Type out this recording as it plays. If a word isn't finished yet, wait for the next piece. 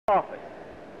office.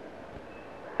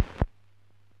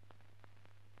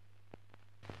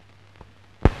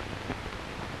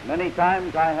 Many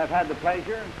times I have had the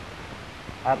pleasure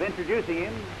of introducing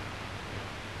him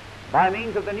by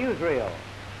means of the newsreel,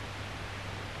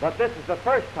 but this is the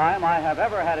first time I have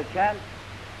ever had a chance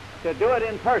to do it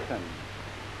in person.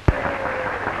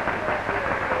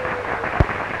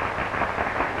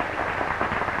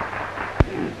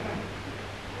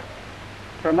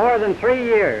 For more than 3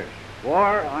 years,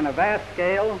 war on a vast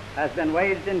scale has been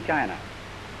waged in China.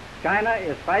 China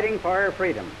is fighting for her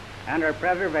freedom and her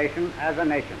preservation as a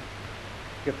nation.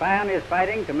 Japan is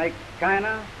fighting to make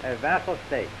China a vassal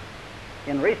state.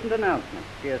 In recent announcements,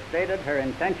 she has stated her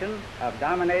intention of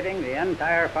dominating the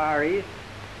entire Far East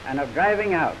and of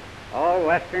driving out all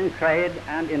Western trade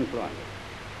and influence.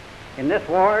 In this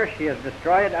war, she has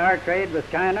destroyed our trade with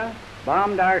China,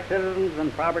 bombed our citizens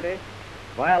and property,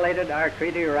 violated our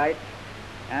treaty rights,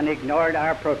 and ignored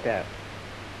our protests.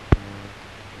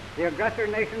 The aggressor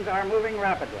nations are moving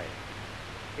rapidly.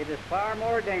 It is far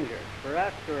more dangerous for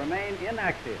us to remain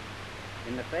inactive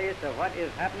in the face of what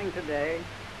is happening today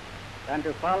than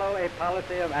to follow a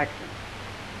policy of action.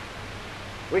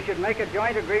 We should make a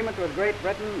joint agreement with Great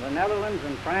Britain, the Netherlands,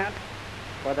 and France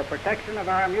for the protection of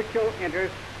our mutual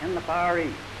interests in the Far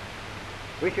East.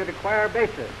 We should acquire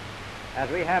bases, as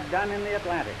we have done in the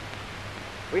Atlantic.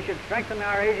 We should strengthen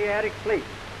our Asiatic fleet,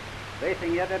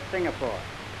 basing it at Singapore.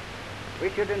 We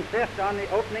should insist on the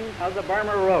opening of the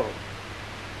Burma Road.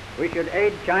 We should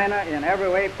aid China in every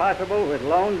way possible with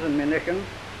loans and munitions,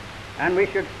 and we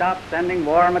should stop sending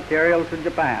war material to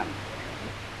Japan.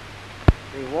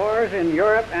 The wars in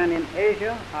Europe and in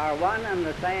Asia are one and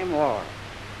the same war.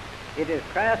 It is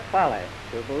crass folly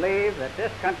to believe that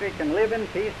this country can live in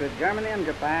peace with Germany and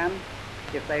Japan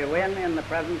if they win in the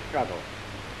present struggle.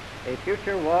 A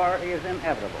future war is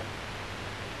inevitable,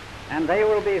 and they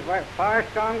will be far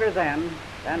stronger then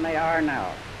than they are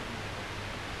now.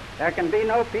 There can be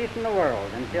no peace in the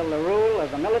world until the rule of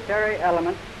the military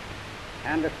element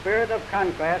and the spirit of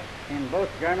conquest in both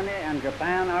Germany and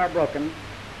Japan are broken,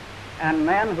 and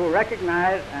men who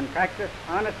recognize and practice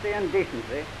honesty and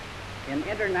decency in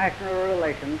international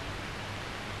relations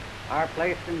are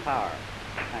placed in power.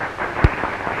 Thank you.